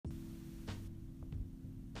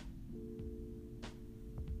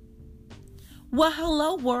Well,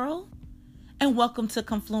 hello, world, and welcome to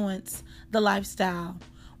Confluence, the lifestyle,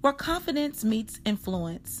 where confidence meets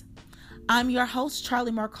influence. I'm your host,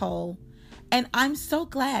 Charlie Marcole, and I'm so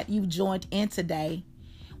glad you joined in today.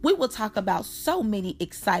 We will talk about so many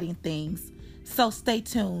exciting things, so stay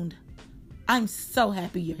tuned. I'm so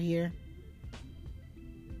happy you're here.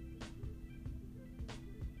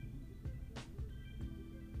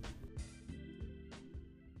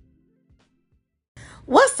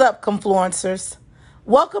 What's up, Confluencers?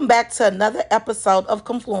 Welcome back to another episode of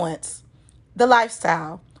Confluence, the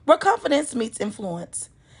lifestyle, where confidence meets influence.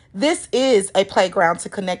 This is a playground to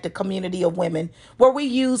connect a community of women where we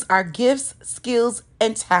use our gifts, skills,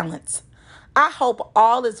 and talents. I hope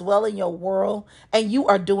all is well in your world and you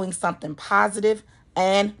are doing something positive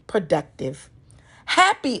and productive.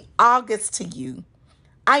 Happy August to you.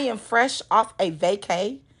 I am fresh off a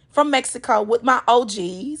vacay from Mexico with my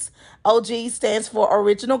OGs. OG stands for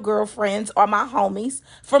Original Girlfriends or my homies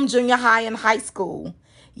from junior high and high school.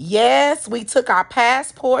 Yes, we took our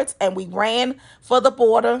passports and we ran for the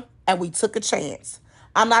border and we took a chance.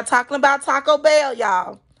 I'm not talking about Taco Bell,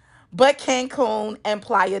 y'all, but Cancun and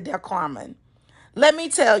Playa del Carmen. Let me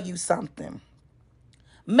tell you something.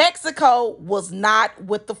 Mexico was not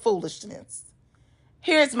with the foolishness.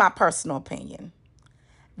 Here's my personal opinion.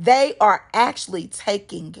 They are actually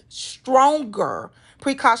taking stronger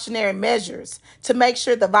precautionary measures to make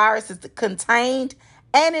sure the virus is contained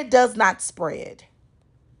and it does not spread.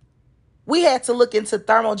 We had to look into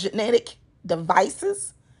thermogenetic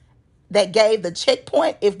devices that gave the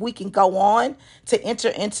checkpoint if we can go on to enter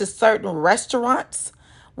into certain restaurants.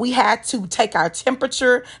 We had to take our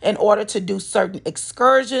temperature in order to do certain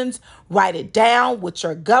excursions, write it down with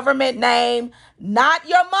your government name, not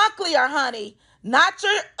your Moncler, honey, not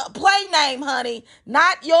your play name, honey,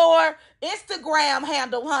 not your Instagram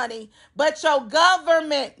handle, honey, but your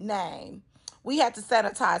government name. We had to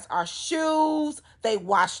sanitize our shoes. They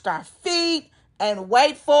washed our feet and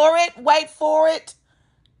wait for it.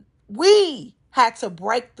 We had to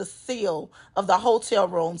break the seal of the hotel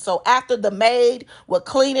room. So after the maid would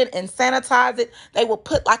clean it and sanitize it, they would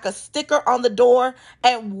put like a sticker on the door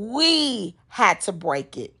and we had to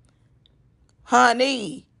break it.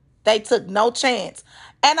 Honey, they took no chance.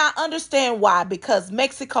 And I understand why, because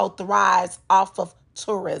Mexico thrives off of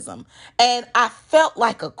tourism. And I felt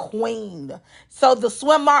like a queen. So the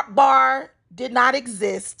swim bar did not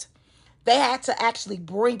exist. They had to actually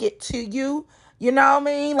bring it to you. You know what I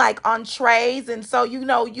mean? Like on trays. And so,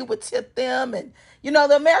 you would tip them. And,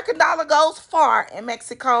 the American dollar goes far in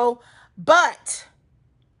Mexico. But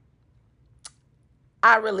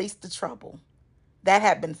I released the trouble that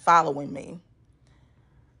had been following me.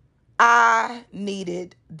 I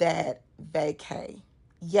needed that vacay.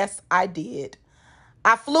 Yes, I did.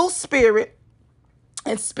 I flew Spirit.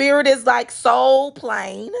 And Spirit is like so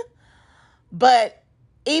plain. But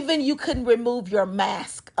even you couldn't remove your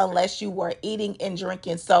mask unless you were eating and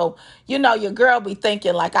drinking. So, your girl be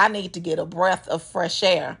thinking like, I need to get a breath of fresh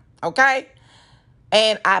air. Okay.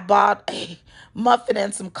 And I bought a muffin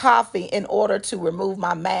and some coffee in order to remove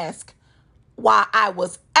my mask while I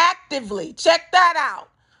was actively, check that out,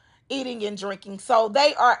 eating and drinking. So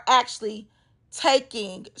they are actually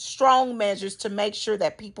taking strong measures to make sure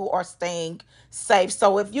that people are staying safe.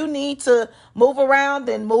 So if you need to move around,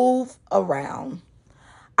 then move around.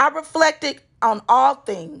 I reflected on all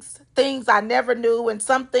things I never knew and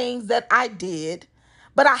some things that I did,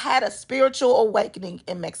 but I had a spiritual awakening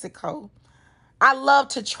in Mexico. I love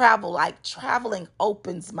to travel, like traveling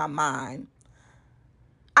opens my mind.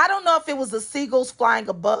 I don't know if it was the seagulls flying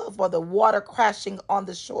above or the water crashing on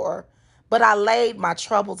the shore, but I laid my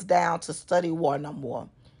troubles down to study war no more.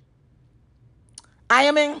 I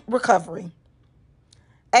am in recovery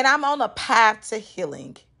and I'm on a path to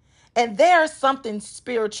healing. And there's something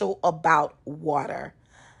spiritual about water.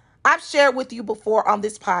 I've shared with you before on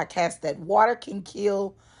this podcast that water can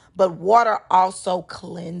kill, but water also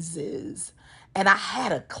cleanses. And I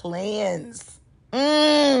had a cleanse.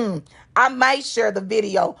 I might share the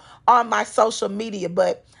video on my social media,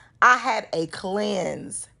 but I had a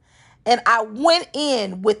cleanse. And I went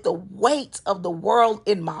in with the weight of the world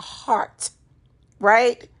in my heart,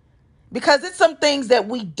 right? Because it's some things that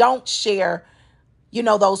we don't share,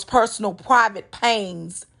 those personal private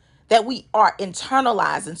pains that we are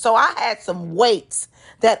internalizing. So I had some weights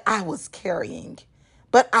that I was carrying,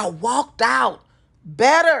 but I walked out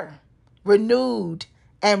better, renewed,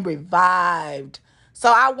 and revived.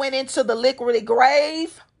 So I went into the liquidy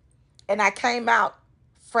grave and I came out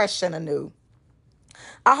fresh and anew.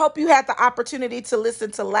 I hope you had the opportunity to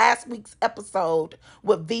listen to last week's episode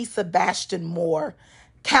with V. Sebastian Moore,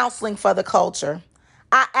 Counseling for the Culture.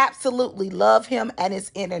 I absolutely love him and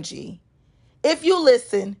his energy. If you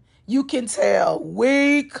listen, you can tell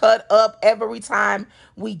we cut up every time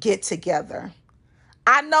we get together.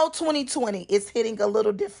 I know 2020 is hitting a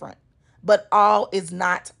little different, but all is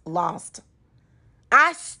not lost.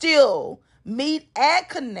 I still meet and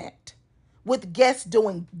connect with guests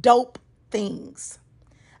doing dope things.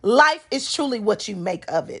 Life is truly what you make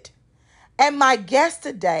of it. And my guest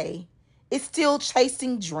today is still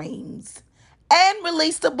chasing dreams and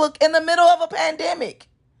released a book in the middle of a pandemic.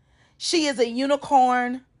 She is a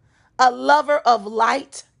unicorn, a lover of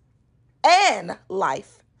light and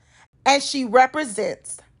life, and she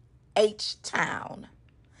represents H Town.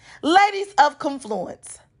 Ladies of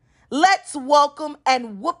Confluence, let's welcome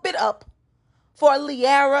and whoop it up for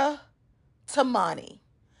Liara Tamani.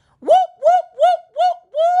 Whoop, whoop, whoop, whoop,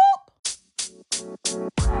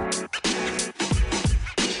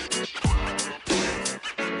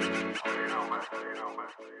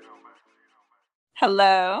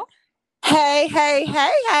 Hello. whoop. Hey, hey,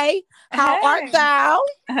 hey, hey. How art Hey. thou?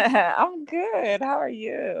 I'm good. How are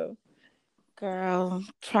you? Girl,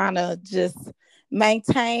 trying to just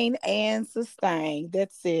maintain and sustain.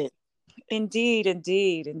 That's it. Indeed,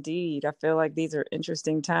 indeed, indeed. I feel like these are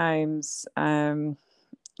interesting times. I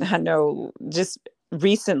know just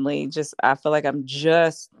recently, just I feel like I'm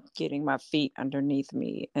just getting my feet underneath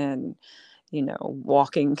me and,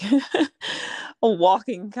 walking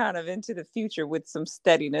walking kind of into the future with some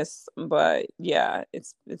steadiness. But yeah,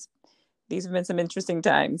 it's these have been some interesting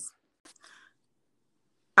times.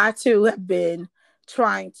 I too have been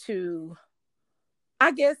trying to,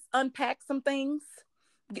 I guess, unpack some things,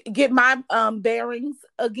 get my bearings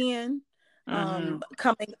again. Mm-hmm.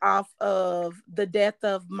 Coming off of the death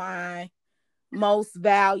of my most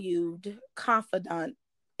valued confidant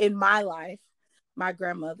in my life, my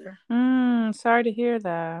grandmother. Sorry to hear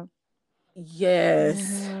that. Yes.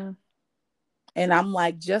 Mm-hmm. And I'm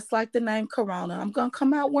like, just like the name Corona, I'm gonna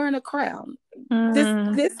come out wearing a crown. This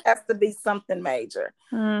Mm-hmm. this has to be something major.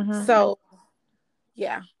 Mm-hmm. So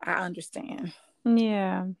yeah, I understand.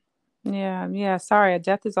 Yeah. Yeah. Yeah. Sorry.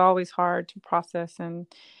 Death is always hard to process and,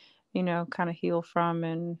 kind of heal from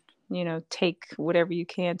and, take whatever you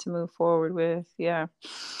can to move forward with. Yeah.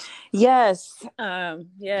 Yes.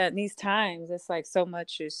 Yeah. In these times, it's like so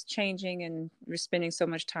much is changing and we're spending so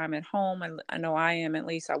much time at home. And I know I am, at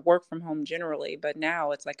least I work from home generally, but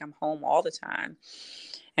now it's like I'm home all the time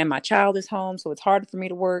and my child is home. So it's hard for me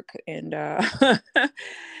to work and,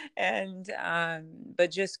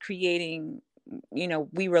 but just creating,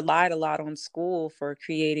 we relied a lot on school for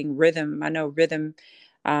creating rhythm. I know rhythm,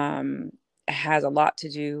 um, has a lot to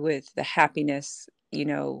do with the happiness,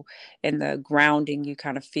 and the grounding you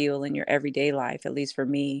kind of feel in your everyday life, at least for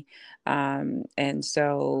me. And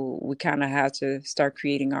so we kind of have to start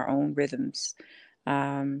creating our own rhythms,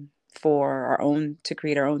 for our own, to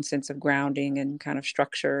create our own sense of grounding and kind of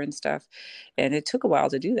structure and stuff. And it took a while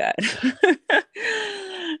to do that.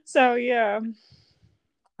 So, yeah.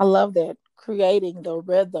 I love that. Creating the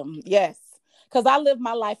rhythm. Yes. Because I live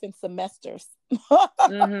my life in semesters.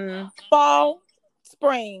 Mm-hmm. Fall,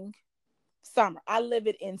 spring, summer. I live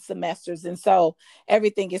it in semesters. And so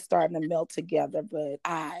everything is starting to melt together. But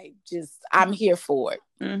I'm here for it.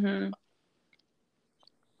 Mm-hmm.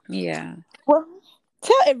 Yeah. Well,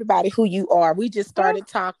 tell everybody who you are. We just started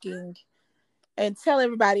talking, and tell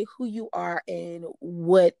everybody who you are and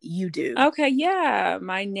what you do. Okay, yeah.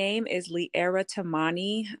 My name is Liara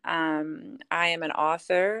Tamani. I am an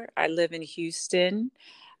author. I live in Houston.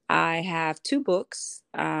 I have two books,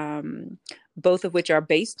 both of which are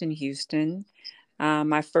based in Houston.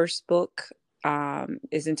 My first book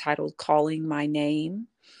is entitled Calling My Name,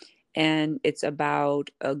 and it's about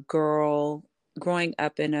a girl growing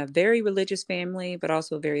up in a very religious family, but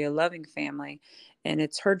also a very loving family. And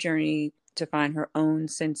it's her journey to find her own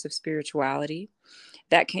sense of spirituality.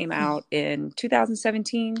 That came out in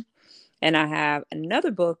 2017. And I have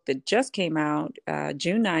another book that just came out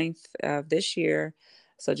June 9th of this year.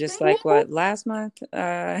 So just like what, last month?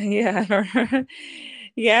 Yeah.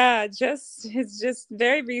 Yeah, it's just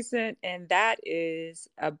very recent. And that is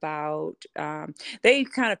about, they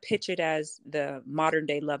kind of pitch it as the modern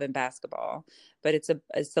day Love and Basketball, but it's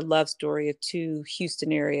the love story of two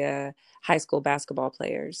Houston area high school basketball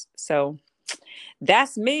players. So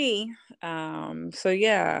that's me. So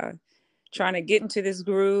yeah, trying to get into this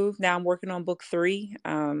groove. Now I'm working on book three.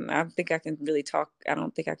 I think I can really talk. I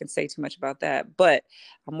don't think I can say too much about that, but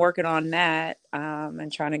I'm working on that,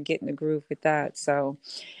 and trying to get in the groove with that. So,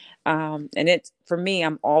 And it's, for me,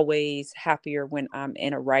 I'm always happier when I'm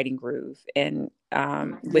in a writing groove. And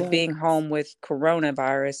with Yeah. being home with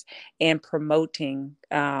coronavirus and promoting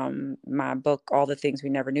my book, All the Things We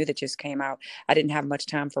Never Knew, that just came out, I didn't have much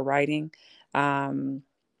time for writing. Um,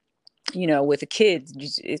 with the kids,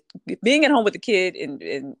 being at home with the kid,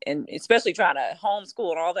 and especially trying to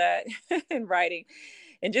homeschool and all that, and writing,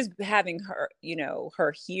 and just having her,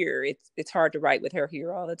 her here. It's hard to write with her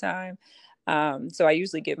here all the time. So I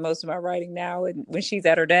usually get most of my writing now and when she's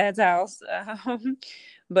at her dad's house.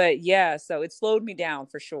 But yeah, so it slowed me down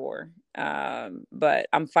for sure. But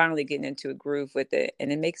I'm finally getting into a groove with it,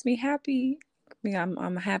 and it makes me happy.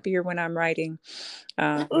 I'm happier when I'm writing.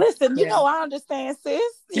 Listen, Yeah. I understand, sis.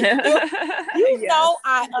 Yes.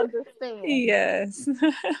 I understand. Yes.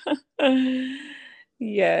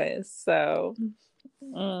 Yes. So,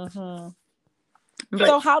 mhm. But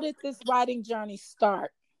So how did this writing journey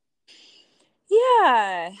start?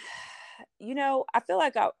 yeah, I feel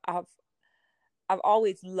like I've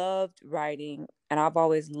always loved writing and I've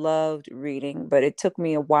always loved reading, but it took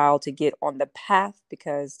me a while to get on the path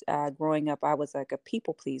because growing up, I was like a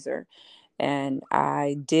people pleaser and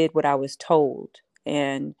I did what I was told.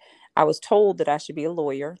 And I was told that I should be a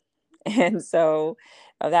lawyer. And so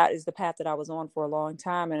that is the path that I was on for a long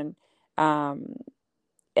time. Um,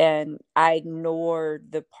 and I ignored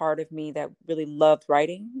the part of me that really loved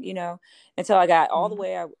writing, until I got all the Mhm.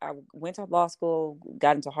 way. I went to law school,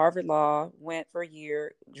 got into Harvard Law, went for a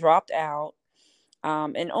year, dropped out.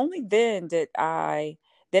 And only then I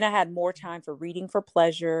had more time for reading for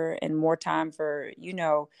pleasure and more time for,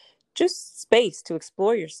 just space to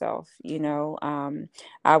explore yourself.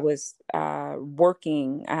 I was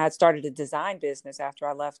working, I had started a design business after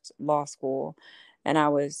I left law school. And I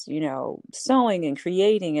was, sewing and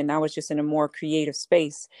creating, and I was just in a more creative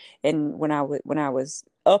space. And when I was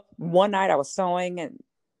up one night, I was sewing,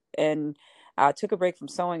 and I took a break from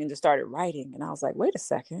sewing and just started writing. And I was like, wait a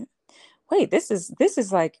second, this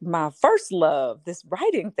is like my first love, this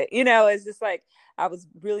writing thing. It's just like I was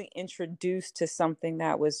really introduced to something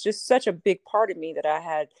that was just such a big part of me that I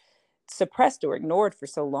had suppressed or ignored for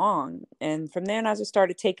so long. And from then I just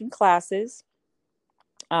started taking classes.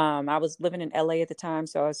 I was living in LA at the time,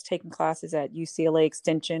 so I was taking classes at UCLA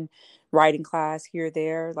Extension, writing class here,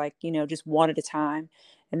 there, like, just one at a time.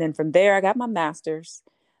 And then from there, I got my master's.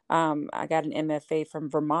 I got an MFA from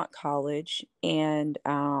Vermont College, and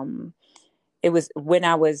it was when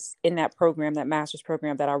I was in that program, that master's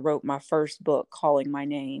program, that I wrote my first book, Calling My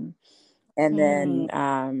Name. And Mm.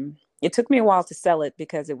 then it took me a while to sell it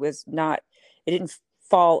because it didn't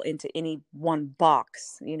fall into any one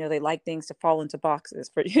box. They like things to fall into boxes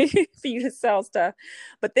for for you to sell stuff.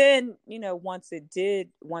 But then, once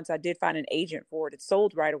I did find an agent for it, it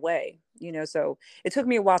sold right away. So it took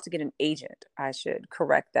me a while to get an agent. I should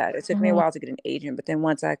correct that. It took me a Mhm. while to get an agent, but then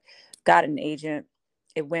once I got an agent,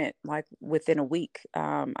 it went like within a week.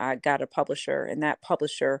 I got a publisher, and that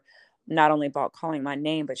publisher not only bought Calling My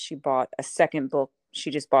Name, but she bought a second book. She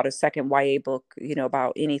just bought a second YA book,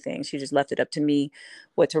 about anything. She just left it up to me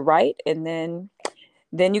what to write. And then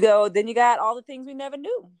you got All the Things We Never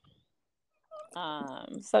Knew.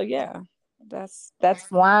 So yeah, that's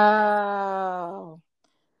Wow.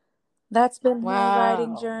 that's been my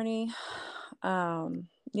writing Wow. journey.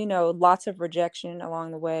 Lots of rejection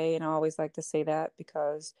along the way. And I always like to say that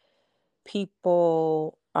because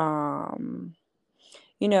people, I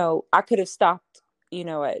could have stopped,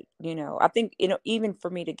 I think, even for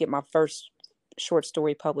me to get my first short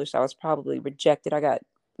story published, I was probably rejected. I got,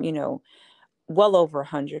 you know, well over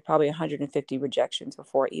 100, probably 150 rejections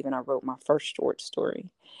before even I wrote my first short story.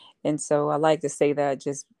 And so I like to say that,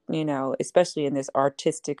 just, especially in this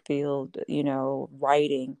artistic field,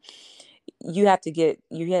 writing,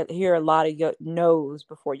 hear a lot of no's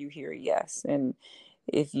before you hear a yes. And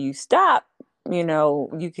if you stop,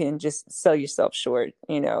 you can just sell yourself short.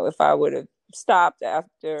 If I would have stopped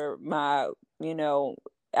after you know,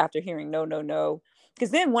 after hearing no, no, no,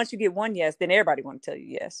 because then once you get one yes, then everybody want to tell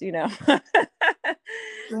you yes. But it's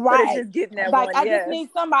Right. just getting that Like one I just yes. need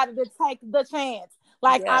somebody to take the chance.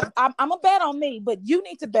 Like Yeah. I'm gonna bet on me, but you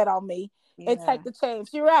need to bet on me and Yeah. take the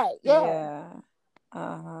chance. You're right. Yeah. Yeah.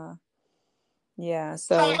 Uh-huh. Yeah.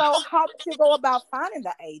 So So how did you go about finding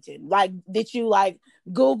the agent? Like, did you like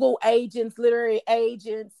Google agents, literary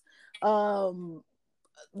agents? Um,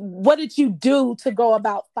 what did you do to go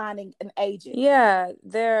about finding an agent? yeah,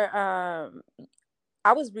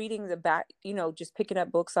 I was reading just picking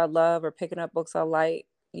up books I love or picking up books I like.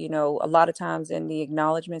 A lot of times in the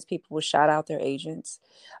acknowledgments, people will shout out their agents.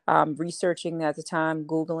 Researching at the time,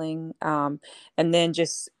 Googling, and then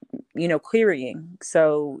just querying.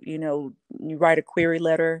 So, you write a query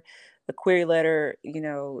letter. The query letter,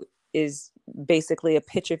 is basically a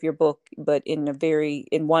pitch of your book, but in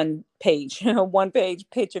one page, one page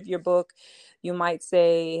pitch of your book. You might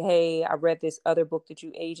say, hey, I read this other book that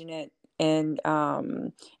you agented, and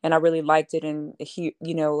I really liked it. And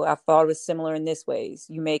I thought it was similar in this ways.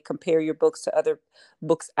 You may compare your books to other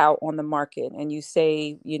books out on the market, and you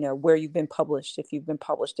say, where you've been published, if you've been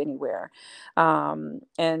published anywhere.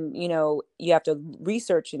 And you have to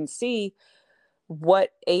research and see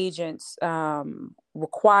what agents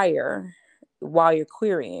require while you're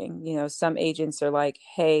querying. Some agents are like,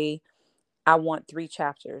 hey, I want 3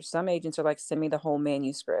 chapters. Some agents are like, send me the whole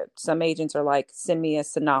manuscript. Some agents are like, send me a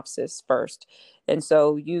synopsis first. And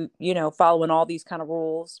so following all these kind of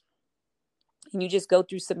rules, and you just go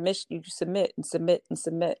through submission, you submit and submit and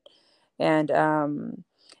submit. And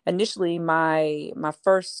initially my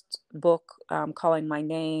first book, Calling My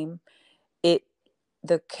Name,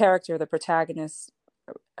 the character, the protagonist,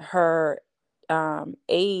 her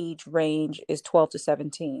age range is 12 to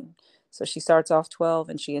 17. So she starts off 12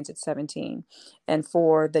 and she ends at 17. And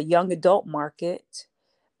for the young adult market,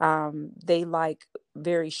 they like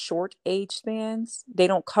very short age spans. They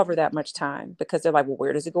don't cover that much time because they're like, well,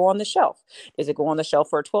 where does it go on the shelf? Does it go on the shelf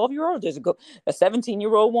for a 12-year-old? Does it go, a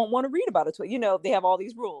 17-year-old won't want to read about it. They have all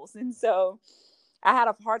these rules. And so I had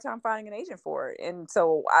a hard time finding an agent for it. And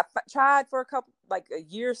so I tried for a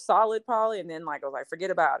year solid probably. And then I was like,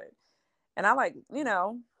 forget about it. And I I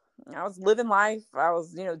was living life. I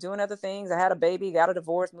was, doing other things. I had a baby, got a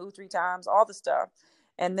divorce, moved 3 times, all the stuff.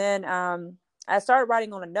 And then I started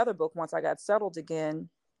writing on another book once I got settled again.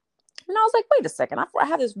 And I was like, wait a second. I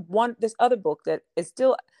have this other book that is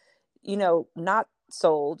still, not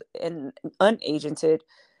sold and unagented.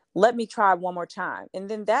 Let me try one more time. And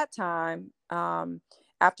then that time,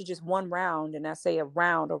 after just one round, and I say a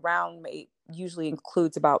round usually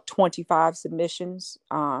includes about 25 submissions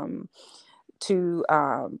to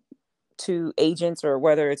agents, or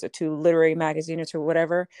whether it's to literary magazine or to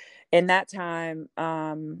whatever. And that time,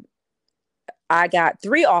 I got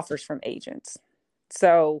 3 offers from agents.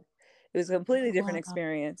 So it was a completely different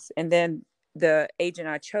experience. And then the agent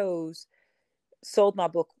I chose sold my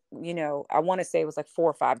book, I want to say it was like 4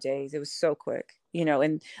 or 5 days. It was so quick,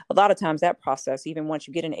 and a lot of times that process, even once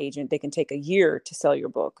you get an agent, they can take a year to sell your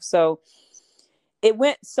book. So it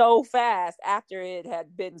went so fast after it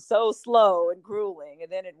had been so slow and grueling,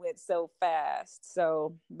 and then it went so fast.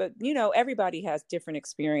 So, but everybody has different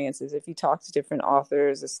experiences. If you talk to different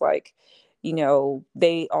authors, it's like,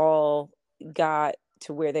 they all got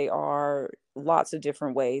to where they are lots of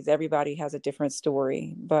different ways. Everybody has a different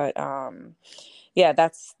story, but yeah,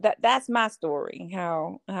 that's my story,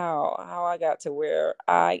 how I got to where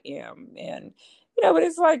I am. And but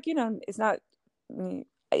it's like,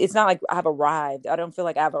 it's not like I've arrived. I don't feel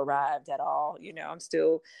like I've arrived at all. I'm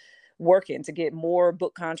still working to get more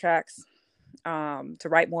book contracts, to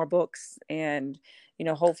write more books. And,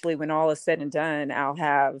 hopefully when all is said and done, I'll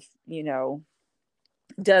have,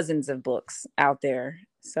 dozens of books out there.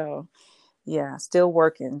 So yeah, still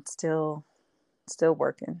working, still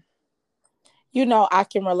working. I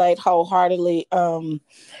can relate wholeheartedly. I'm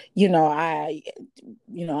an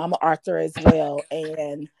author as well.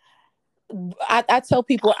 And I tell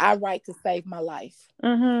people I write to save my life.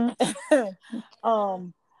 Mm-hmm.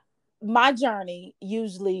 My journey,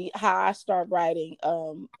 usually how I start writing,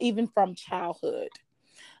 even from childhood,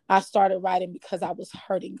 I started writing because I was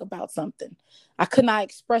hurting about something. I could not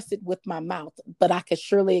express it with my mouth, but I could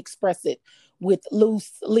surely express it with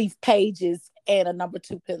loose leaf pages and a number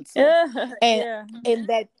 2 pencil. And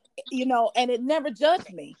that, and it never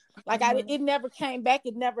judged me. Like it never came back.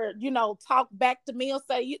 It never, talked back to me or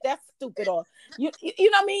say, that's stupid. Or, you know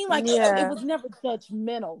what I mean? Like it was never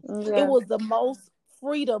judgmental. Yeah. It was the most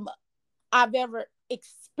freedom I've ever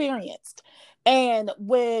experienced. And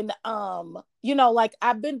when like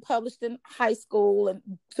I've been published in high school and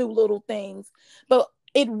 2 little things, but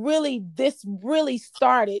this really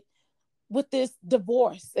started with this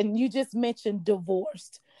divorce. And you just mentioned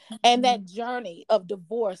divorced, and that journey of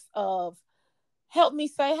divorce of help me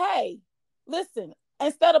say, hey, listen,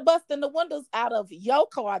 instead of busting the windows out of your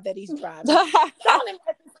car that he's driving, don't even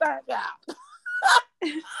let this thing out.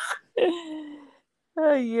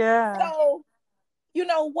 Oh yeah. So,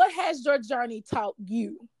 what has your journey taught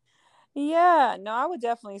you? Yeah, no, I would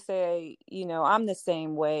definitely say, I'm the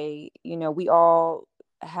same way. We all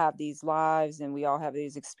have these lives and we all have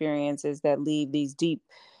these experiences that leave these deep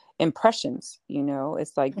impressions.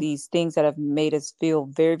 It's like these things that have made us feel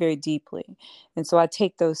very, very deeply. And so I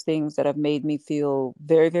take those things that have made me feel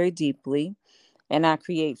very, very deeply, and I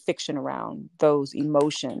create fiction around those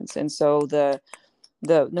emotions. And so the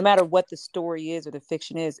no matter what the story is or the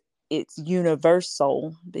fiction is, it's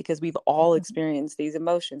universal because we've all experienced these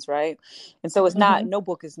emotions, right? And so it's not, no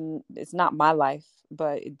book is, it's not my life,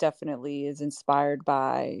 but it definitely is inspired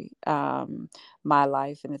by my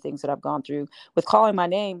life and the things that I've gone through. With Calling My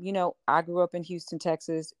Name, you know, I grew up in Houston,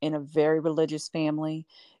 Texas, in a very religious family.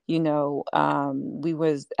 You know, we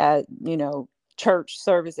was at, you know, church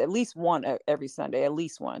service at least one every Sunday, at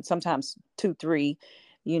least one, sometimes two, three,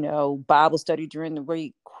 you know, Bible study during the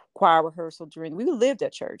week, choir rehearsal during, we lived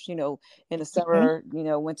at church, you know, in the summer, you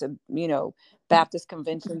know, went to, you know, Baptist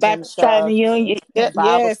conventions and Baptist Training stuff, Union.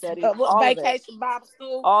 Bible Yes. study, all of it, Vacation Bible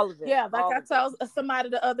School. all of it, Yeah, like all I of it. told somebody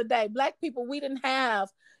the other day, Black people, we didn't have,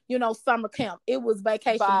 summer camp. It was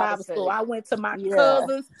Vacation Bible Bible School. study. I went to my Yeah.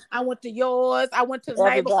 cousins. I went to yours. I went to the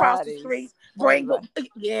neighbor across the street. Everybody's,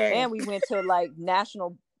 everybody. Yeah. And we went to like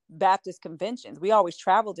national Baptist conventions. We always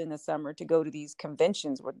traveled in the summer to go to these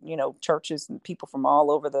conventions where, you know, churches and people from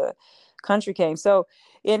all over the country came. So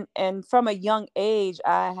and from a young age,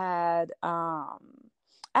 I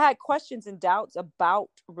had questions and doubts about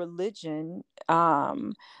religion.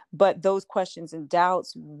 But those questions and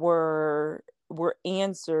doubts were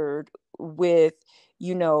answered with,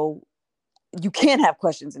 you know, you can't have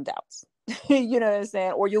questions and doubts. You know what I'm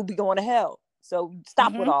saying? Or you'll be going to hell. So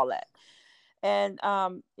stop with all that. And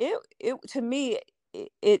it to me,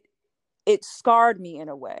 it it scarred me in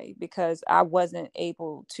a way because I wasn't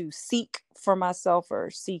able to seek for myself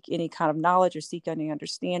or seek any kind of knowledge or seek any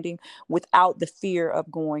understanding without the fear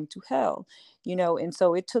of going to hell, you know. And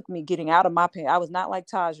so it took me getting out of my pain. I was not like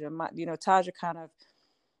Taja. You know, Taja kind of,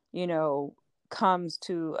 you know, comes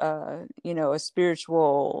to you know, a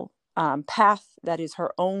spiritual path that is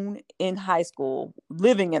her own in high school,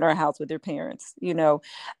 living in her house with her parents. You know,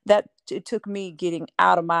 that it took me getting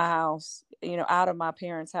out of my house, you know, out of my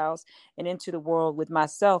parents' house and into the world with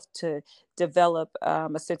myself to develop a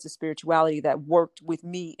sense of spirituality that worked with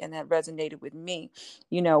me and that resonated with me,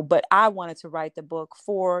 you know. But I wanted to write the book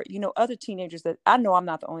for, you know, other teenagers that I know I'm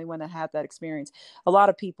not the only one that had that experience. A lot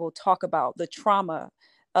of people talk about the trauma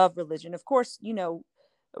of religion. Of course, you know,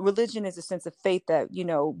 religion is a sense of faith that, you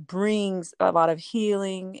know, brings a lot of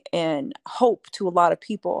healing and hope to a lot of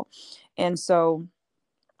people. And so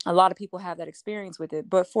a lot of people have that experience with it.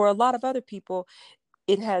 But for a lot of other people,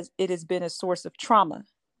 it has been a source of trauma,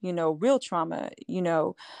 you know, real trauma, you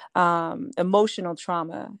know, emotional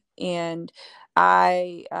trauma. And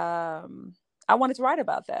I wanted to write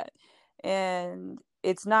about that. And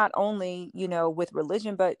it's not only, you know, with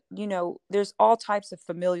religion, but, you know, there's all types of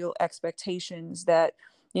familial expectations that,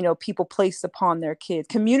 you know, people place upon their kids,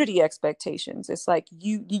 community expectations. It's like,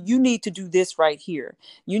 you need to do this right here.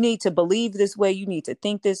 You need to believe this way. You need to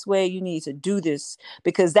think this way. You need to do this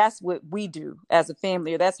because that's what we do as a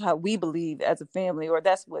family, or that's how we believe as a family, or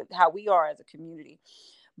that's how we are as a community.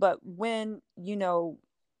 But when, you know,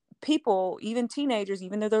 people, even teenagers,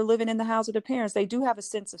 even though they're living in the house of their parents, they do have a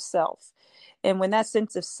sense of self. And when that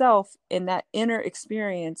sense of self and that inner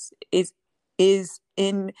experience is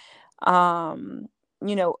in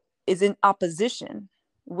you know, is in opposition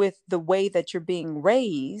with the way that you're being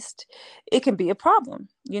raised, it can be a problem,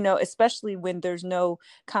 you know, especially when there's no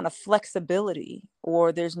kind of flexibility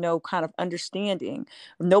or there's no kind of understanding.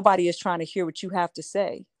 Nobody is trying to hear what you have to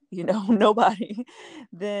say, you know, nobody,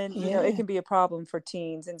 then, you know, it can be a problem for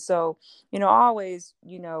teens. And so, you know, always,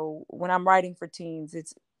 you know, when I'm writing for teens,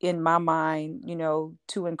 it's in my mind, you know,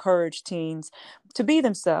 to encourage teens to be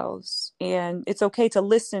themselves. And it's okay to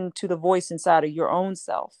listen to the voice inside of your own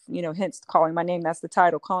self, you know, hence Calling My Name. That's the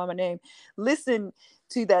title, Calling My Name. Listen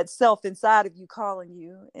to that self inside of you calling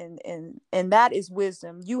you, and that is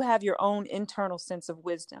wisdom. You have your own internal sense of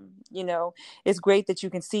wisdom. You know, it's great that you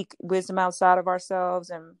can seek wisdom outside of ourselves.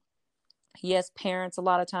 And yes, parents a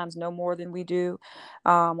lot of times know more than we do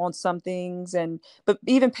on some things, and but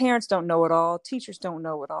even parents don't know it all, teachers don't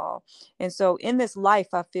know it all. And so in this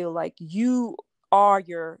life, I feel like you are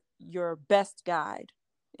your best guide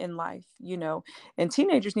in life, you know. And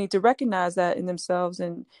teenagers need to recognize that in themselves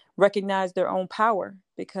and recognize their own power,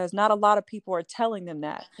 because not a lot of people are telling them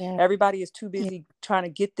that. Everybody is too busy trying to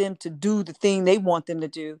get them to do the thing they want them to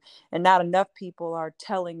do, and not enough people are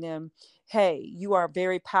telling them, hey, you are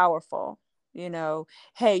very powerful, you know,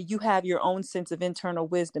 hey, you have your own sense of internal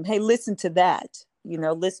wisdom, hey, listen to that, you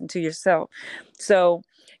know, listen to yourself. So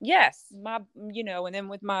yes, my, you know, and then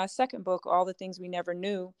with my second book, All the Things We Never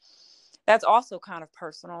Knew, that's also kind of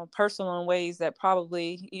personal in ways that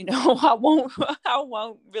probably, you know, I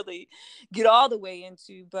won't really get all the way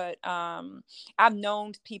into. But I've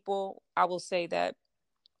known people, I will say that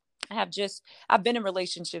I've been in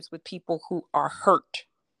relationships with people who are hurt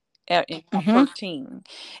and are Mm-hmm. hurting.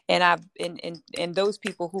 And and those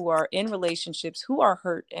people who are in relationships who are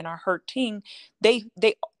hurt and are hurting, they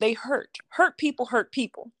hurt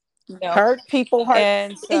people, you know. Hurt people hurt.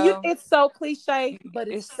 And so It's so cliche, but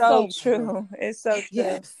it's it's so so true. true. It's so true.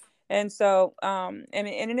 Yes. And so, and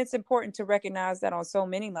it's important to recognize that on so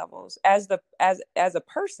many levels. As a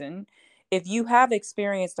person, if you have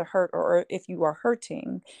experienced a hurt, or if you are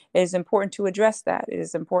hurting, it is important to address that. It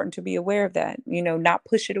is important to be aware of that. Not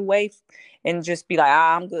push it away and just be like,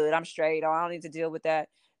 I'm good, I'm straight, or I don't need to deal with that.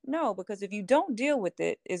 No, because if you don't deal with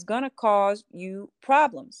it, it's going to cause you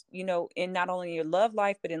problems, in not only your love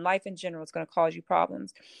life, but in life in general. It's going to cause you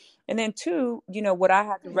problems. And then two, what I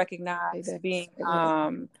had to recognize being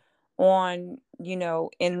on,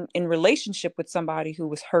 in relationship with somebody who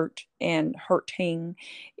was hurt and hurting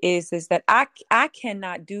is that I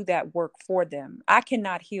cannot do that work for them. I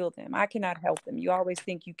cannot heal them. I cannot help them. You always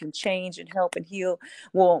think you can change and help and heal.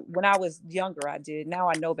 Well, when I was younger, I did. Now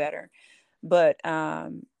I know better. But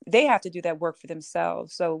they have to do that work for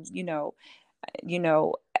themselves. So, you know,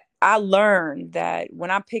 I learned that when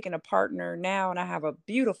I'm picking a partner now, and I have a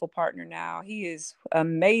beautiful partner now, he is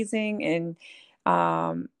amazing. And,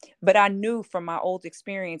 but I knew from my old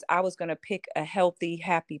experience, I was going to pick a healthy,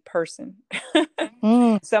 happy person,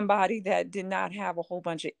 somebody that did not have a whole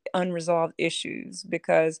bunch of unresolved issues,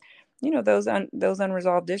 because, those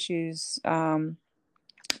unresolved issues,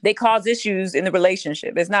 they cause issues in the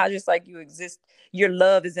relationship. It's not just like your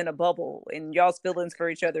love is in a bubble and y'all's feelings for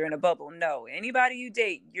each other in a bubble. No, anybody you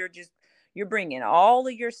date, you're bringing all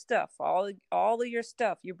of your stuff, all of your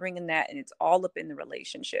stuff. You're bringing that, and it's all up in the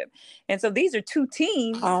relationship. And so these are two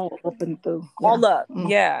teens All up and through. Yeah. all up.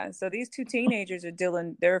 Yeah. So these two teenagers are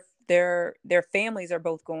dealing, their families are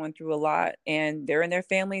both going through a lot, and they're in their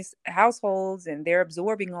families' households, and they're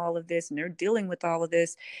absorbing all of this, and they're dealing with all of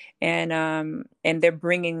this, and they're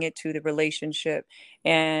bringing it to the relationship.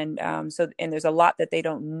 And and there's a lot that they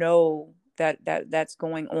don't know that's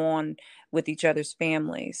going on with each other's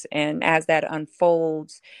families. And as that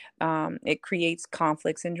unfolds, it creates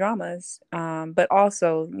conflicts and dramas. But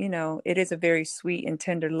also, it is a very sweet and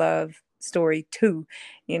tender love story too,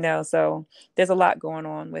 so there's a lot going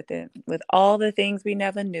on with it, with all the things we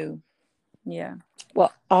never knew. Yeah.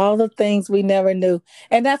 Well, all the things we never knew.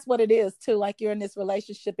 And that's what it is too. Like, you're in this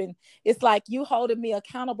relationship, and it's like you holding me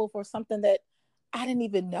accountable for something that I didn't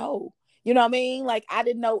even know. You know what I mean? Like, I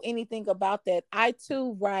didn't know anything about that. I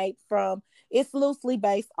too write from, it's loosely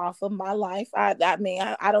based off of my life. I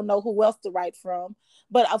don't know who else to write from,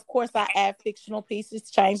 but of course I add fictional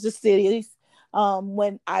pieces, change the cities.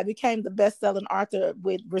 When I became the best-selling author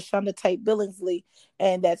with Rashonda Tate Billingsley,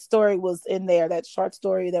 and that story was in there, that short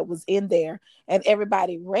story that was in there, and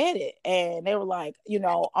everybody read it, and they were like,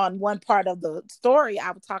 on one part of the story,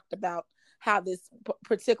 I talked about how this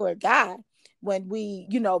particular guy, when we,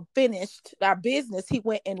 finished our business, he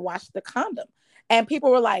went and washed the condom, and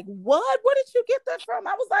people were like, what? Where did you get that from?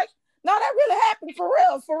 I was like, no, that really happened for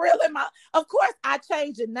real, for real. Of course, I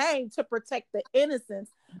changed the name to protect the innocence,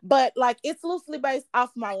 but like, it's loosely based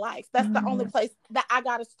off my life. That's the only place that I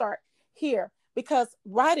got to start here, because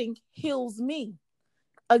writing heals me.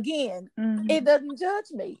 Again, it doesn't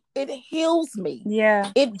judge me. It heals me.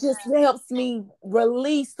 Yeah. It just helps me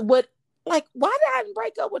release like, why did I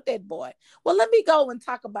break up with that boy? Well, let me go and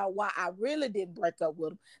talk about why I really didn't break up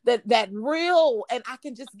with him. That real, and I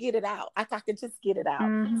can just get it out. I can just get it out.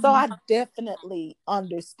 So I definitely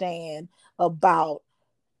understand about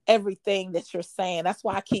everything that you're saying. That's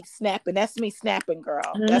why I keep snapping. That's me snapping, girl.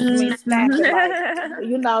 That's me snapping.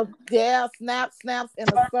 Like, yeah, snaps in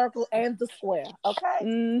a circle and the square.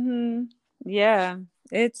 Okay. Yeah.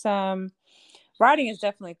 It's writing is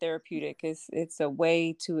definitely therapeutic. It's a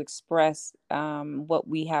way to express what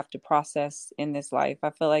we have to process in this life. I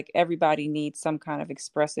feel like everybody needs some kind of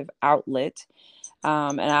expressive outlet.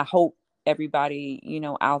 And I hope everybody,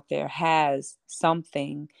 out there has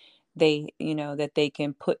something that they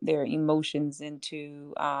can put their emotions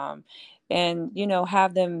into, and,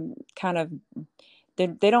 have them kind of,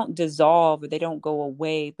 they don't dissolve, or they don't go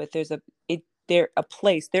away, but they're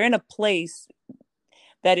in a place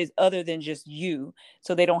that is other than just you,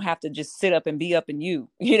 so they don't have to just sit up and be up in you.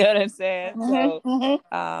 You know what I'm saying?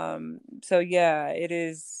 So yeah, it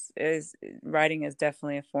is writing is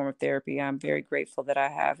definitely a form of therapy. I'm very grateful that I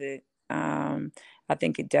have it. I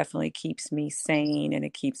think it definitely keeps me sane, and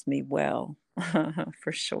it keeps me well.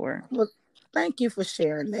 For sure. Well, thank you for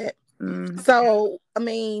sharing that. So, I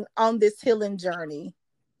mean, on this healing journey,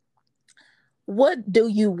 what do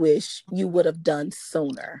you wish you would have done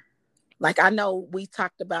sooner? Like, I know we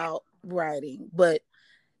talked about writing, but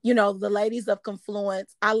the ladies of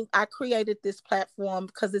Confluence, I created this platform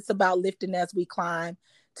because it's about lifting as we climb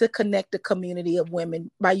to connect a community of women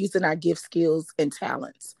by using our gift, skills, and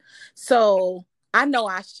talents. So I know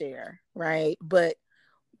I share, right? But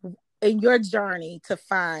in your journey to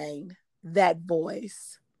find that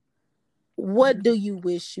voice, what do you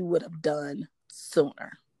wish you would have done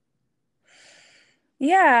sooner?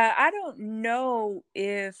 Yeah, I don't know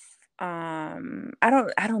if I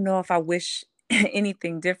don't know if I wish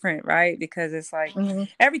anything different, right? Because it's like Mm-hmm.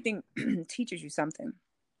 everything teaches you something.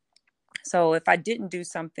 So if I didn't do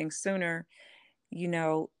something sooner,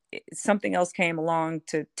 something else came along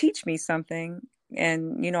to teach me something,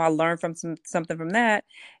 and I learned from something from that,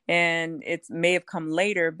 and it may have come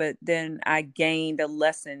later, but then I gained a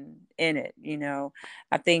lesson in it.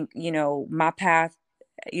 I think my path,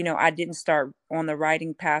 I didn't start on the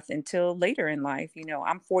writing path until later in life.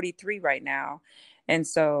 I'm 43 right now, and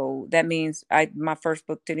so that means my first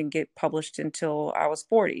book didn't get published until I was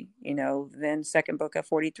 40. Then second book at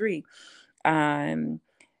 43. And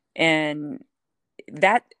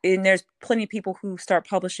there's plenty of people who start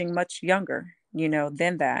publishing much younger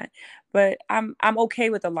than that, but I'm okay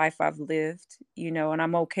with the life I've lived, and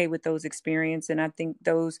I'm okay with those experiences. And I think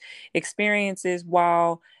those experiences,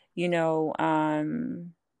 while you know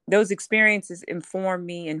those experiences inform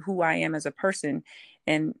me and who I am as a person,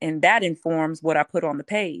 and that informs what I put on the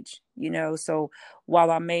page. So while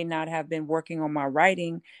I may not have been working on my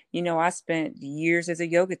writing, I spent years as a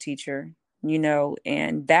yoga teacher,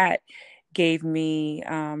 and that gave me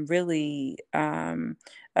really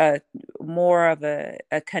more of a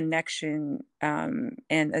connection and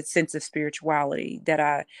a sense of spirituality that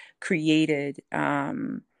I created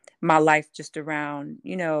my life just around.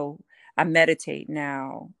 I meditate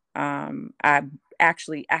now. I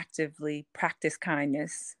actually actively practice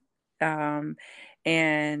kindness. Um,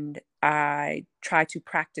 and I try to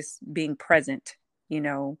practice being present,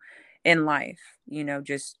 in life,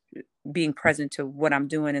 just being present to what I'm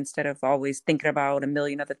doing instead of always thinking about a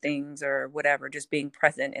million other things or whatever, just being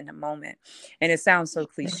present in the moment. And it sounds so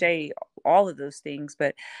cliche, all of those things,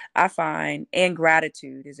 but I find, and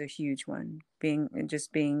gratitude is a huge one.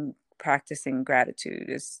 Being practicing gratitude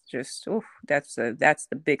is just, that's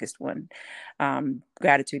the biggest one.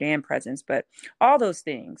 Gratitude and presence, but all those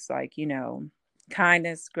things like,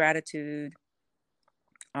 kindness, gratitude,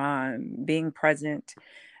 being present,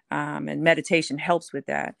 and meditation helps with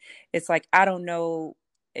that. It's like, I don't know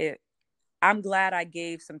if I'm glad I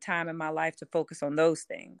gave some time in my life to focus on those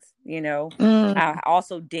things. Mm, I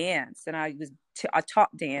also danced, and I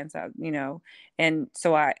taught dance, and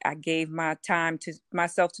so I gave my time to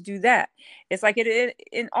myself to do that. It's like it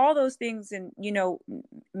in all those things, and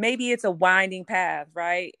maybe it's a winding path,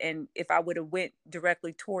 right? And if I would have went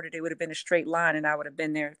directly toward it, it would have been a straight line, and I would have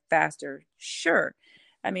been there faster. Sure,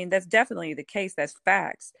 I mean that's definitely the case. That's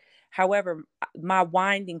facts. However, my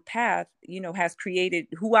winding path, has created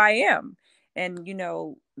who I am. And,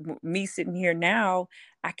 me sitting here now,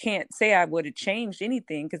 I can't say I would have changed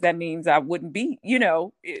anything, because that means I wouldn't be,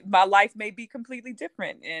 my life may be completely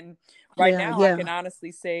different. And right yeah, now I yeah. can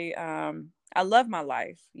honestly say, I love my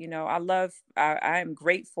life. I am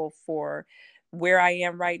grateful for where I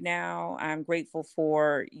am right now. I'm grateful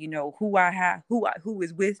for, who I have, who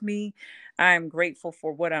is with me. I'm grateful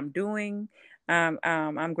for what I'm doing.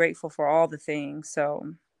 I'm grateful for all the things.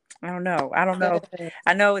 So I don't know. I don't know. Yes.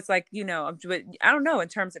 I know it's like, but I don't know in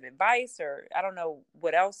terms of advice, or I don't know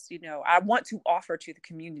what else, I want to offer to the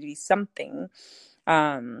community something.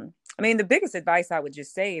 I mean, the biggest advice I would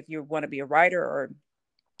just say, if you want to be a writer or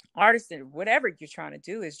artist or whatever you're trying to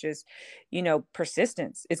do, is just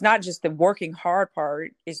persistence. It's not just the working hard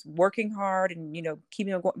part. It's working hard and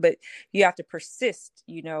keeping on going, but you have to persist.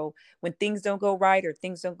 When things don't go right, or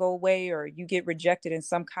things don't go away, or you get rejected in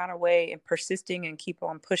some kind of way, and persisting and keep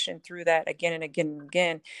on pushing through that again and again and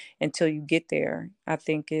again until you get there, I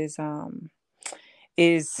think is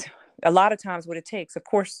a lot of times what it takes. Of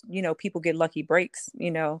course, people get lucky breaks,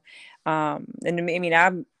 and I mean,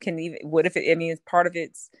 I can even, what if it, I mean, it's part of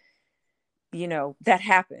it's, that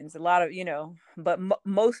happens a lot of, but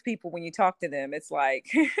most people, when you talk to them, it's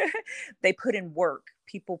like they put in work.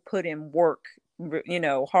 People put in work,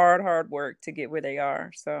 hard work to get where they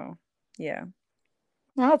are. So, yeah.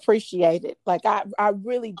 I appreciate it. Like I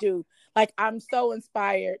really do. Like I'm so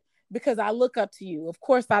inspired because I look up to you. Of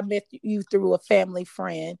course, I met you through a family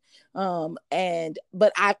friend.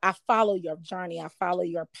 But I follow your journey. I follow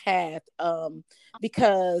your path.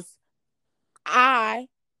 Because I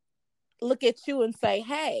look at you and say,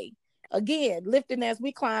 hey, again, lifting as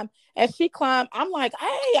we climb, as she climbed, I'm like,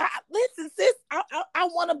 hey, listen, sis, I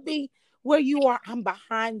want to be where you are. I'm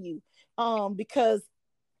behind you. Because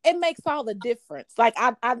it makes all the difference. Like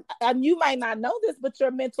and you might not know this, but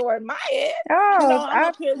your mentor in my head, Oh, I'm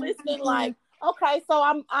up here listening like, okay,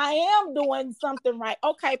 so I am doing something right.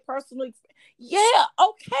 Okay, personally, yeah,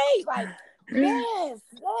 okay, like yes,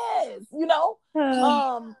 yes,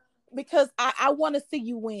 um, because I want to see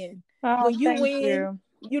you win. oh, When you thank win,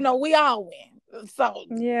 you. we all win. So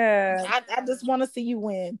Yeah. I just want to see you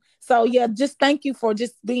win. So yeah, just thank you for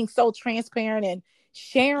just being so transparent and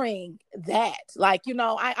sharing that. Like,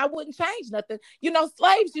 I wouldn't change nothing.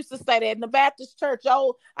 Slaves used to say that in the Baptist church.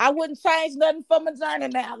 Oh, I wouldn't change nothing for my journey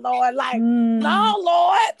now, Lord. Like, Mm. no,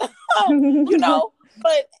 Lord.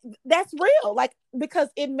 But that's real. Like, because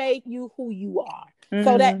it made you who you are.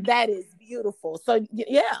 So Hmm. that is beautiful. So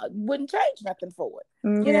yeah, wouldn't change nothing for it.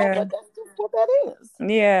 Yeah. But that's just what that is.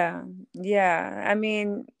 Yeah. Yeah. I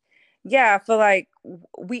mean, yeah, I feel like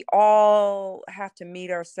we all have to meet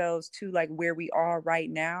ourselves to like where we are right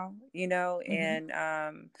now,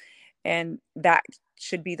 Mm-hmm. and that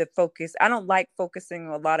should be the focus. I don't like focusing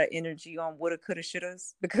a lot of energy on woulda, coulda,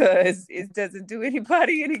 shouldas because it doesn't do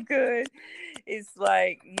anybody any good. It's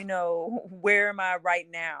like, where am I right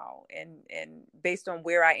now? And based on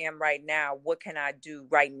where I am right now, what can I do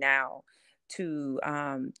right now to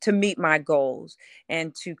meet my goals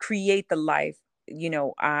and to create the life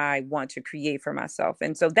I want to create for myself.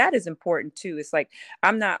 And so that is important too. It's like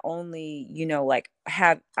I'm not only, like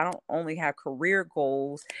I don't only have career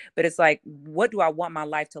goals, but it's like, what do I want my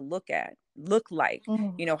life to look like?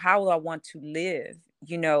 Mm. How will I want to live?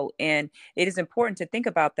 And it is important to think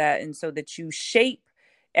about that. And so that you shape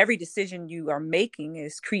every decision you are making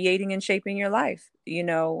is creating and shaping your life,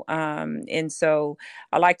 and so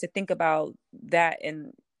I like to think about that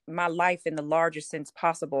in my life in the largest sense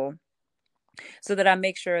possible, so that I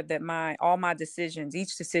make sure that all my decisions,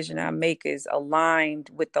 each decision I make is aligned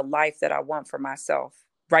with the life that I want for myself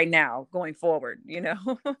right now going forward,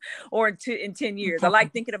 or in 10 years. I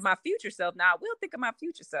like thinking of my future self. Now I will think of my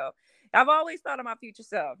future self. I've always thought of my future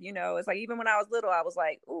self. It's like, even when I was little, I was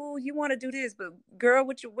like, "Oh, you want to do this, but girl,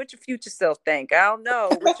 what your future self think? I don't know.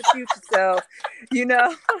 What your future self, you know,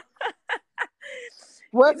 you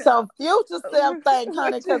What's know, your future self think,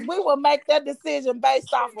 honey? what Because we will make that decision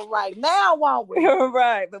based off of right now, won't we?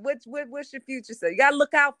 right, but what's your future self? You gotta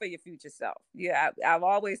look out for your future self. Yeah, I've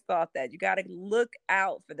always thought that you gotta look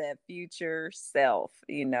out for that future self,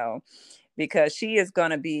 because she is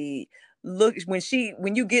gonna be look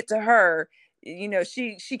when you get to her,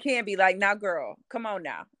 she can't be like, now girl, come on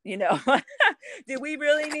now, do we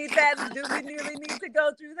really need that? Do we really need to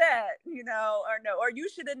go through that, or no, or you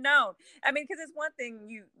should have known. I mean, because it's one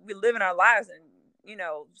thing we live in our lives, and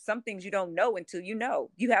some things you don't know until you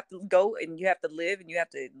have to go and you have to live and you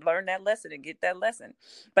have to learn that lesson and get that lesson.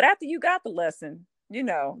 But after you got the lesson,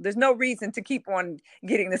 there's no reason to keep on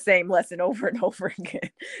getting the same lesson over and over again.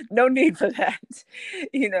 No need for that.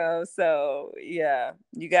 So yeah,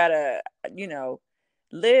 you gotta,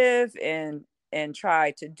 live and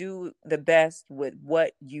try to do the best with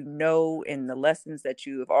what and the lessons that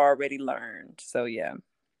you have already learned. So yeah.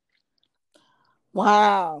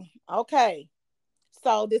 Wow. Okay.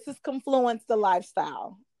 So this is Confluence the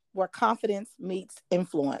Lifestyle, where confidence meets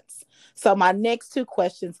influence. So my next two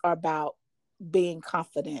questions are about being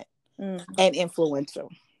confident Mm, and influential.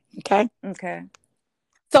 Okay. okay.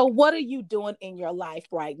 So what are you doing in your life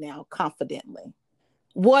right now confidently?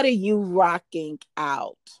 What are you rocking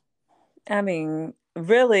out? I mean,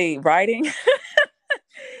 really writing.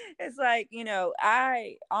 It's like,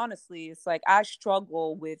 I honestly, it's like I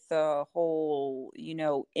struggle with the whole,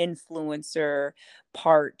 influencer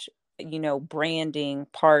part, branding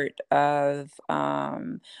part of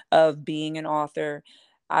being an author.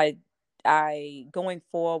 I I going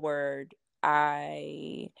forward,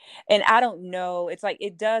 I and I don't know, it's like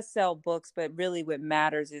it does sell books, but really what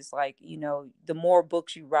matters is like, the more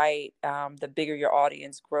books you write, the bigger your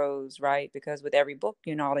audience grows, right? Because with every book,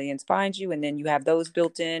 an audience finds you, and then you have those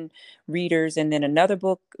built in readers, and then another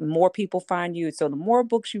book, more people find you. So the more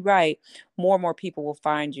books you write, more and more people will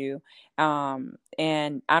find you.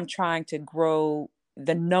 And I'm trying to grow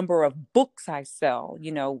the number of books I sell,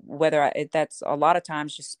 whether that's a lot of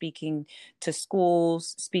times just speaking to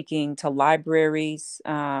schools, speaking to libraries,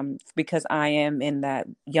 because I am in that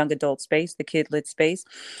young adult space, the kid lit space.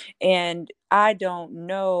 And I don't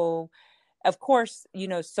know, of course,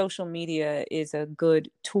 social media is a good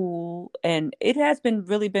tool, and it has been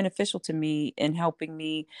really beneficial to me in helping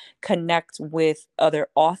me connect with other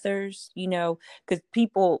authors, because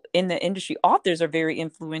people in the industry, authors are very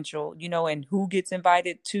influential, and who gets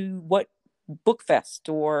invited to what book fest,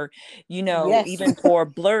 or Yes. even for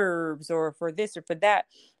blurbs or for this or for that.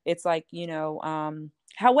 It's like,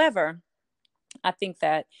 however, I think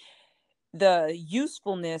that the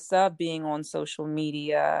usefulness of being on social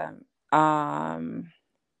media, um,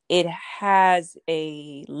 it has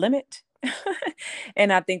a limit.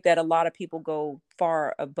 And I think that a lot of people go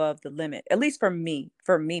far above the limit. At least for me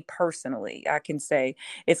personally, I can say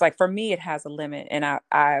it's like, for me, it has a limit. And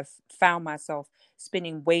I've found myself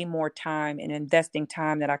spending way more time and investing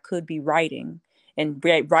time that I could be writing and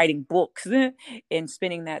writing books and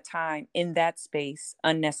spending that time in that space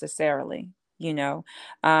unnecessarily, you know.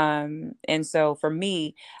 And so for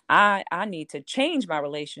me, I need to change my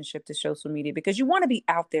relationship to social media, because you want to be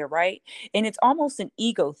out there, right? And it's almost an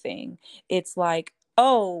ego thing. It's like,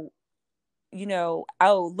 oh,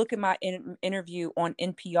 oh, look at my interview on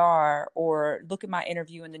NPR, or look at my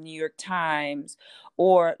interview in the New York Times,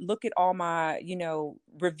 or look at all my,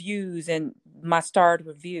 reviews and my starred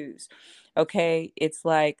reviews. Okay. It's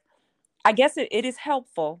like, I guess it is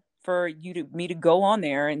helpful for me to go on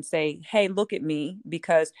there and say, hey, look at me,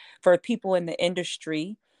 because for people in the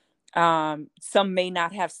industry, some may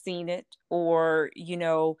not have seen it, or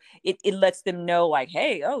it lets them know, like,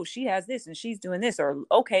 hey, oh, she has this and she's doing this, or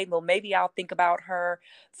okay, well, maybe I'll think about her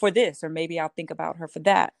for this, or maybe I'll think about her for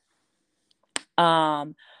that.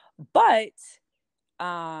 But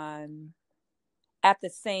um at the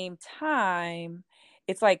same time,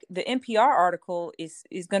 it's like the NPR article is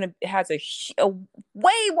gonna has a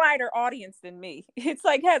way wider audience than me. It's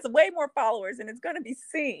like, has way more followers, and it's gonna be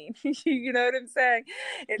seen. You know what I'm saying?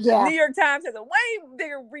 The New Yeah. York Times has a way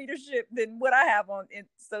bigger readership than what I have on in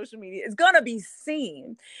social media. It's gonna be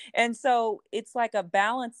seen, and so it's like a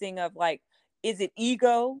balancing of, like, is it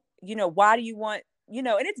ego? Why do you want? And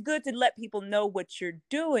it's good to let people know what you're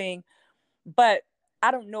doing, but I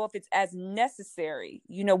don't know if it's as necessary.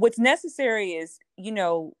 What's necessary is,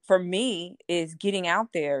 for me, is getting out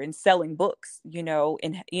there and selling books,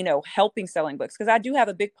 and, helping selling books. Because I do have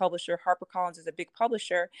a big publisher. HarperCollins is a big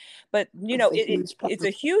publisher, but, It's a huge it's a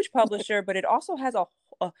problem. huge publisher, but it also has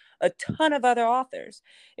a ton of other authors.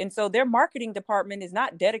 And so their marketing department is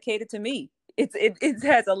not dedicated to me. It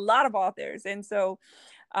has a lot of authors. And so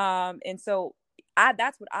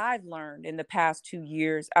that's what I've learned in the past 2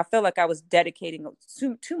 years. I feel like I was dedicating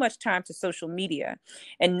too much time to social media,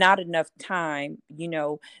 and not enough time,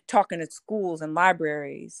 talking to schools and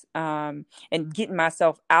libraries, and getting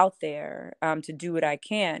myself out there, to do what I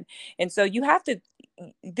can. And so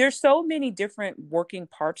there's so many different working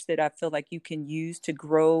parts that I feel like you can use to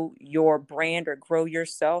grow your brand or grow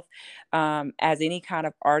yourself, as any kind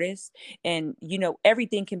of artist. And,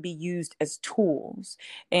 everything can be used as tools,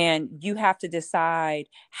 and you have to decide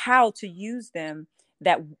how to use them,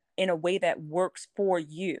 that in a way that works for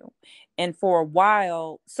you. And for a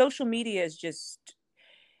while, social media is just,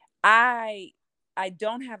 I I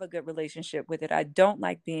don't have a good relationship with it. I don't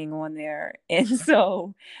like being on there. And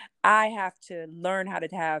so I have to learn how to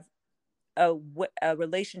have a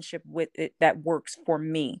relationship with it that works for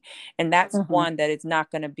me. And that's Mm-hmm. one that it's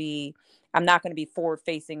not going to be, I'm not going to be forward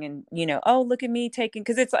facing and, oh, look at me taking,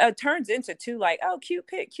 because it turns into too, like, oh, cute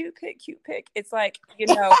pic, cute pic, cute pic. It's like,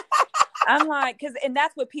 I'm like, and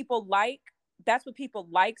that's what people like. That's what people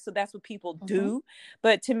like. So that's what people Mm-hmm. do.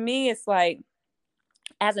 But to me, it's like,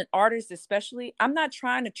 as an artist, especially, I'm not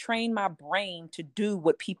trying to train my brain to do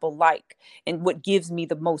what people like and what gives me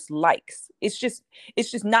the most likes. It's just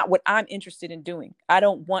not what I'm interested in doing. I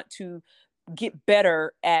don't want to get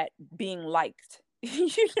better at being liked.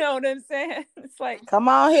 You know what I'm saying? It's like, Come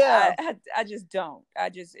on here. I just don't.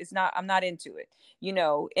 It's not, I'm not into it,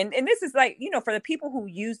 and this is like, for the people who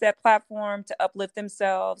use that platform to uplift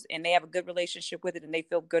themselves, and they have a good relationship with it and they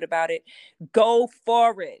feel good about it, go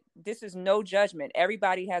for it. This is no judgment.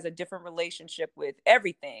 Everybody has a different relationship with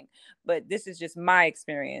everything, but this is just my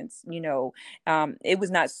experience. It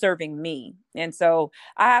was not serving me. And so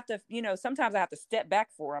I have to, sometimes I have to step back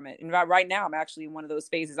from it. And right now I'm actually in one of those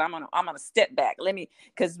phases. I'm on a step back.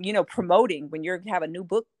 Because, promoting, when you have a new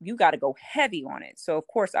book, you got to go heavy on it. So of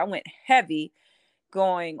course I went heavy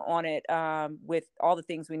going on it, with All the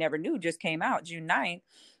Things We Never Knew just came out June 9th.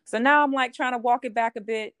 So now I'm like trying to walk it back a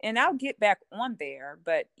bit, and I'll get back on there,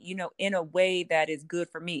 but, in a way that is good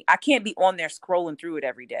for me. I can't be on there scrolling through it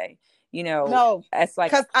every day. No, It's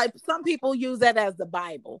like, because some people use that as the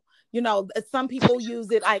Bible. Some people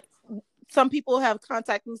use it like, some people have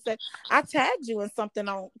contacted me and said, I tagged you in something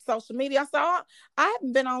on social media. I said, oh, I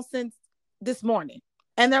haven't been on since this morning.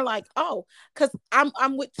 And they're like, oh, because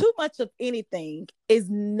I'm with too much of anything is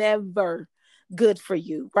never good for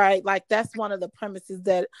you, right? Like that's one of the premises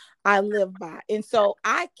that I live by. And so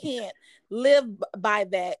I can't live by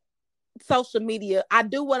that social media. I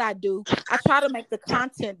do what I do. I try to make the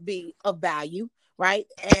content be of value, right?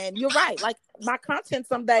 And you're right. Like my content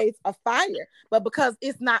some days are fire, but because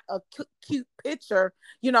it's not a cute picture,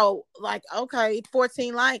 like okay,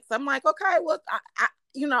 14 likes. I'm like, okay, well, I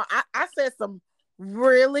said some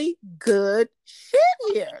really good shit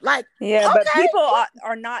here. Like, Yeah, but okay, people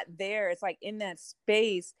are not there. It's like in that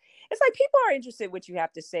space. It's like people are interested in what you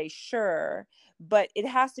have to say, sure, but it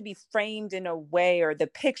has to be framed in a way, or the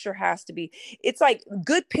picture has to be. It's like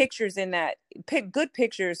good pictures in that good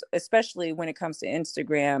pictures, especially when it comes to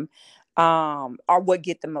Instagram, are what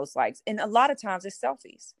get the most likes. And a lot of times it's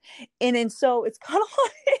selfies. And so it's kind of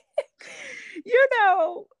like,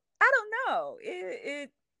 I don't know.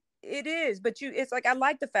 It is, but it's like I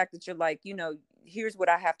like the fact that you're like, here's what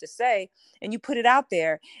I have to say, and you put it out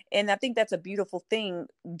there. And I think that's a beautiful thing,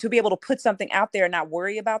 to be able to put something out there and not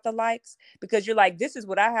worry about the likes, because you're like, this is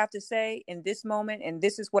what I have to say in this moment, and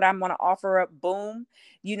this is what I'm going to offer up, boom,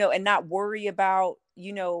 and not worry about,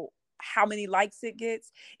 how many likes it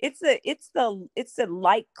gets. It's the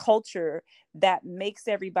like culture that makes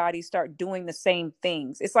everybody start doing the same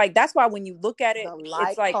things. It's like, that's why when you look at it, the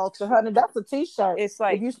like culture, honey. That's a T-shirt. it's If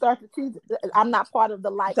like you start to tease, I'm not part of the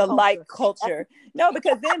like the like culture. culture. No,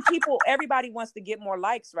 because then everybody wants to get more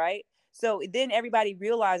likes, right? So then everybody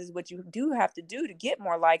realizes what you do have to do to get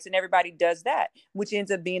more likes, and everybody does that, which ends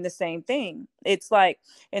up being the same thing. It's like,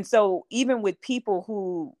 and so even with people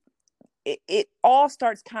who, it all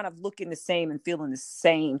starts kind of looking the same and feeling the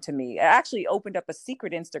same to me. I actually opened up a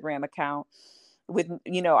secret Instagram account with,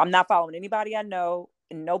 I'm not following anybody I know,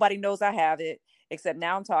 and nobody knows I have it, except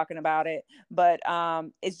now I'm talking about it. But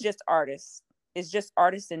it's just artists. It's just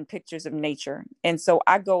artists and pictures of nature. And so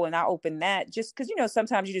I go and I open that just because,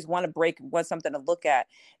 sometimes you just want to want something to look at.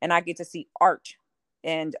 And I get to see art,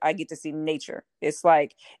 and I get to see nature. It's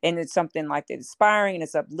like, and it's something like inspiring, and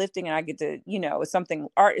it's uplifting. And I get to,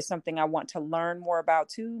 art is something I want to learn more about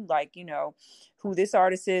too. Like, who this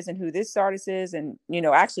artist is and who this artist is. And,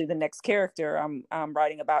 actually the next character I'm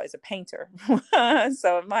writing about is a painter. So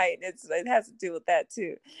it has to do with that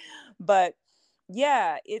too. But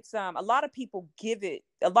yeah, it's, a lot of people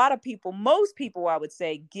most people, I would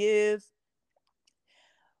say, give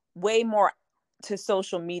way more to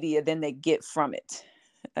social media than they get from it.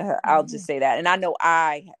 I'll just say that. And I know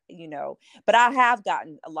but I have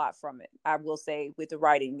gotten a lot from it. I will say, with the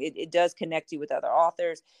writing, it does connect you with other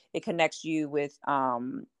authors. It connects you with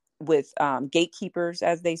gatekeepers,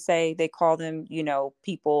 as they say, they call them,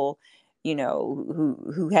 people,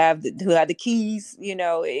 who have the keys.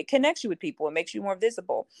 It connects you with people. It makes you more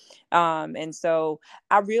visible. And so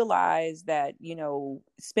I realize that,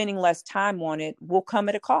 spending less time on it will come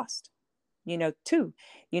at a cost, too.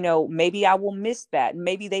 Maybe I will miss that.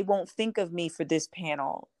 Maybe they won't think of me for this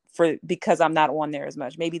panel because I'm not on there as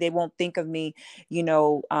much. Maybe they won't think of me,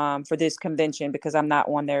 for this convention because I'm not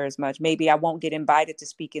on there as much. Maybe I won't get invited to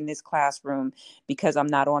speak in this classroom because I'm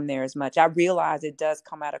not on there as much. I realize it does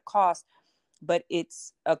come at a cost, but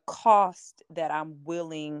it's a cost that I'm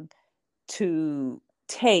willing to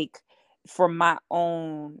take for my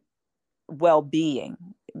own well-being,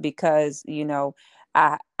 because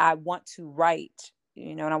I want to write,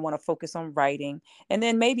 and I want to focus on writing. And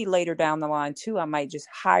then maybe later down the line too, I might just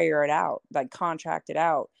hire it out, like contract it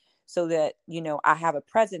out, so that I have a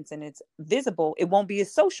presence and it's visible. It won't be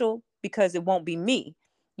as social because it won't be me,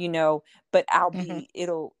 but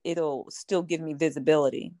it'll still give me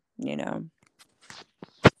visibility. I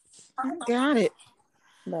got it.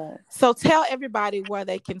 But So tell everybody where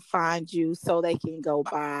they can find you so they can go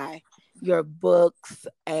buy your books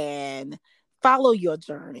and follow your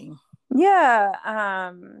journey. yeah,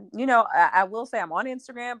 I will say I'm on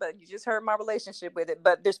Instagram, but you just heard my relationship with it.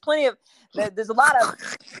 But there's a lot of,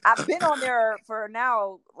 I've been on there for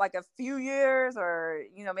now like a few years, or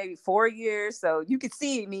maybe 4 years. So you could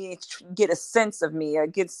see me, get a sense of me, or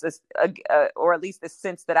gets or at least the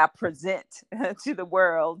sense that I present to the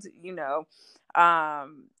world.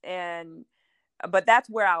 And but that's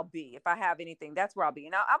where I'll be. If I have anything, that's where I'll be.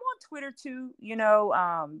 And I'm on Twitter too,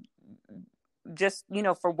 just,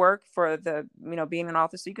 for work, for the, being an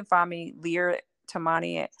author. So you can find me, Leah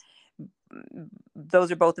Tamani.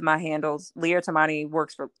 Those are both of my handles. Leah Tamani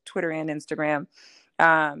works for Twitter and Instagram.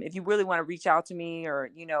 If you really want to reach out to me, or,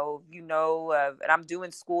 and I'm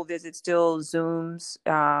doing school visits still, Zooms.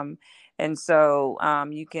 And so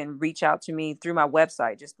you can reach out to me through my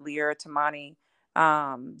website, just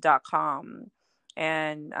leahtamani.com.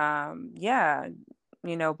 And yeah,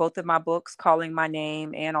 both of my books, Calling My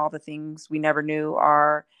Name and All the Things We Never Knew,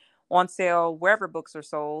 are on sale wherever books are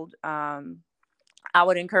sold. I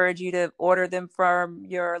would encourage you to order them from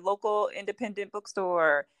your local independent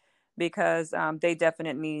bookstore, because they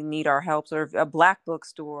definitely need our help. Or a Black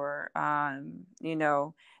bookstore,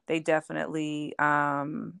 they definitely,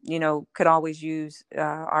 could always use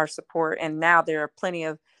our support. And now there are plenty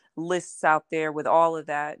of lists out there with all of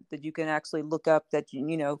that you can actually look up that,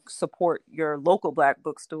 support your local Black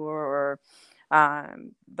bookstore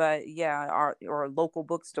or local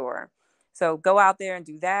bookstore. So go out there and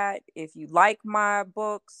do that. If you like my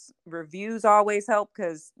books, reviews always help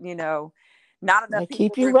because, not enough They people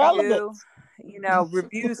keep you relevant. review.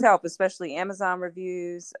 Reviews help, especially Amazon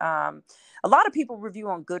reviews. A lot of people review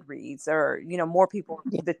on Goodreads, or more people.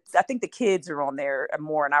 Yeah. I think the kids are on there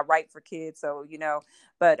more, and I write for kids, so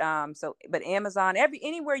But Amazon,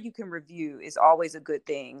 anywhere you can review is always a good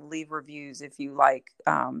thing. Leave reviews if you like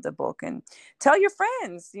the book, and tell your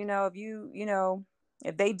friends.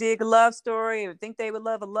 If they dig a love story or think they would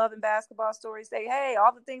love a love and basketball story, say, hey,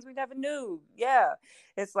 all the things we never knew. Yeah.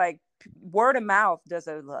 It's like word of mouth does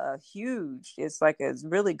a huge, it's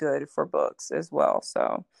really good for books as well.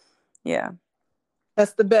 So, yeah.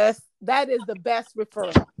 That's the best. That is the best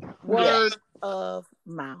referral. Word of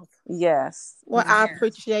mouth. Yes. Well, I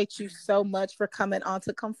appreciate you so much for coming on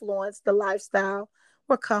to Confluence, the lifestyle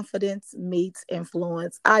where confidence meets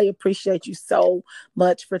influence. I appreciate you so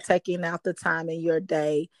much for taking out the time in your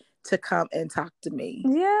day to come and talk to me.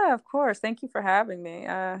 Yeah, of course. Thank you for having me.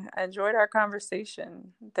 I enjoyed our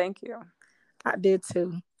conversation. Thank you. I did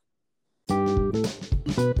too.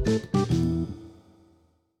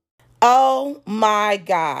 Oh my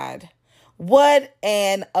God. What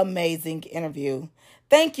an amazing interview.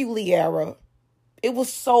 Thank you, Liara. It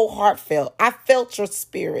was so heartfelt. I felt your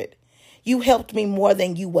spirit. You helped me more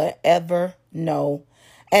than you will ever know.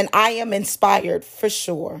 And I am inspired for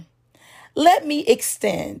sure. Let me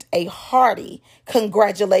extend a hearty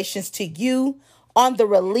congratulations to you on the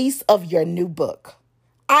release of your new book.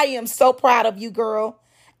 I am so proud of you, girl.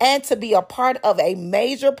 And to be a part of a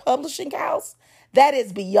major publishing house, that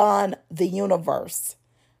is beyond the universe.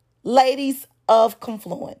 Ladies of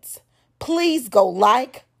Confluence, please go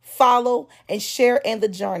like, follow, and share in the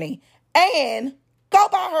journey. And go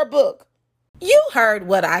buy her book. You heard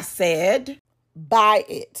what I said. Buy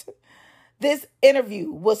it. This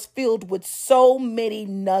interview was filled with so many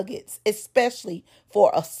nuggets, especially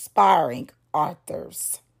for aspiring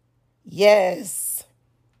authors. Yes.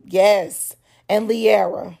 And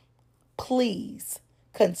Liara, please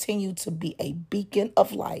continue to be a beacon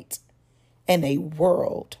of light in a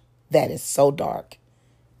world that is so dark.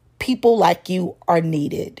 People like you are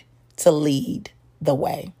needed to lead the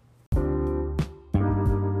way.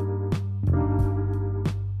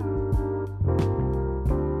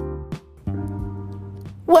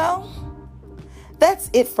 Well, that's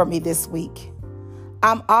it for me this week.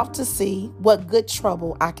 I'm off to see what good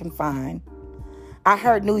trouble I can find. I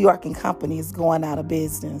heard New York & Company is going out of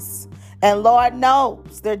business. And Lord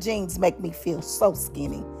knows their jeans make me feel so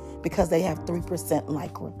skinny because they have 3%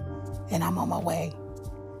 Lycra. And I'm on my way.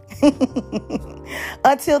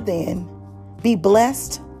 Until then, be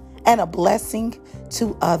blessed and a blessing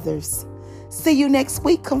to others. See you next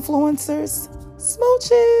week, Confluencers.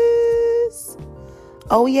 Smooches.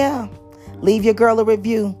 Oh yeah, leave your girl a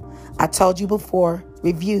review. I told you before,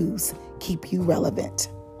 reviews keep you relevant.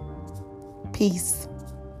 Peace.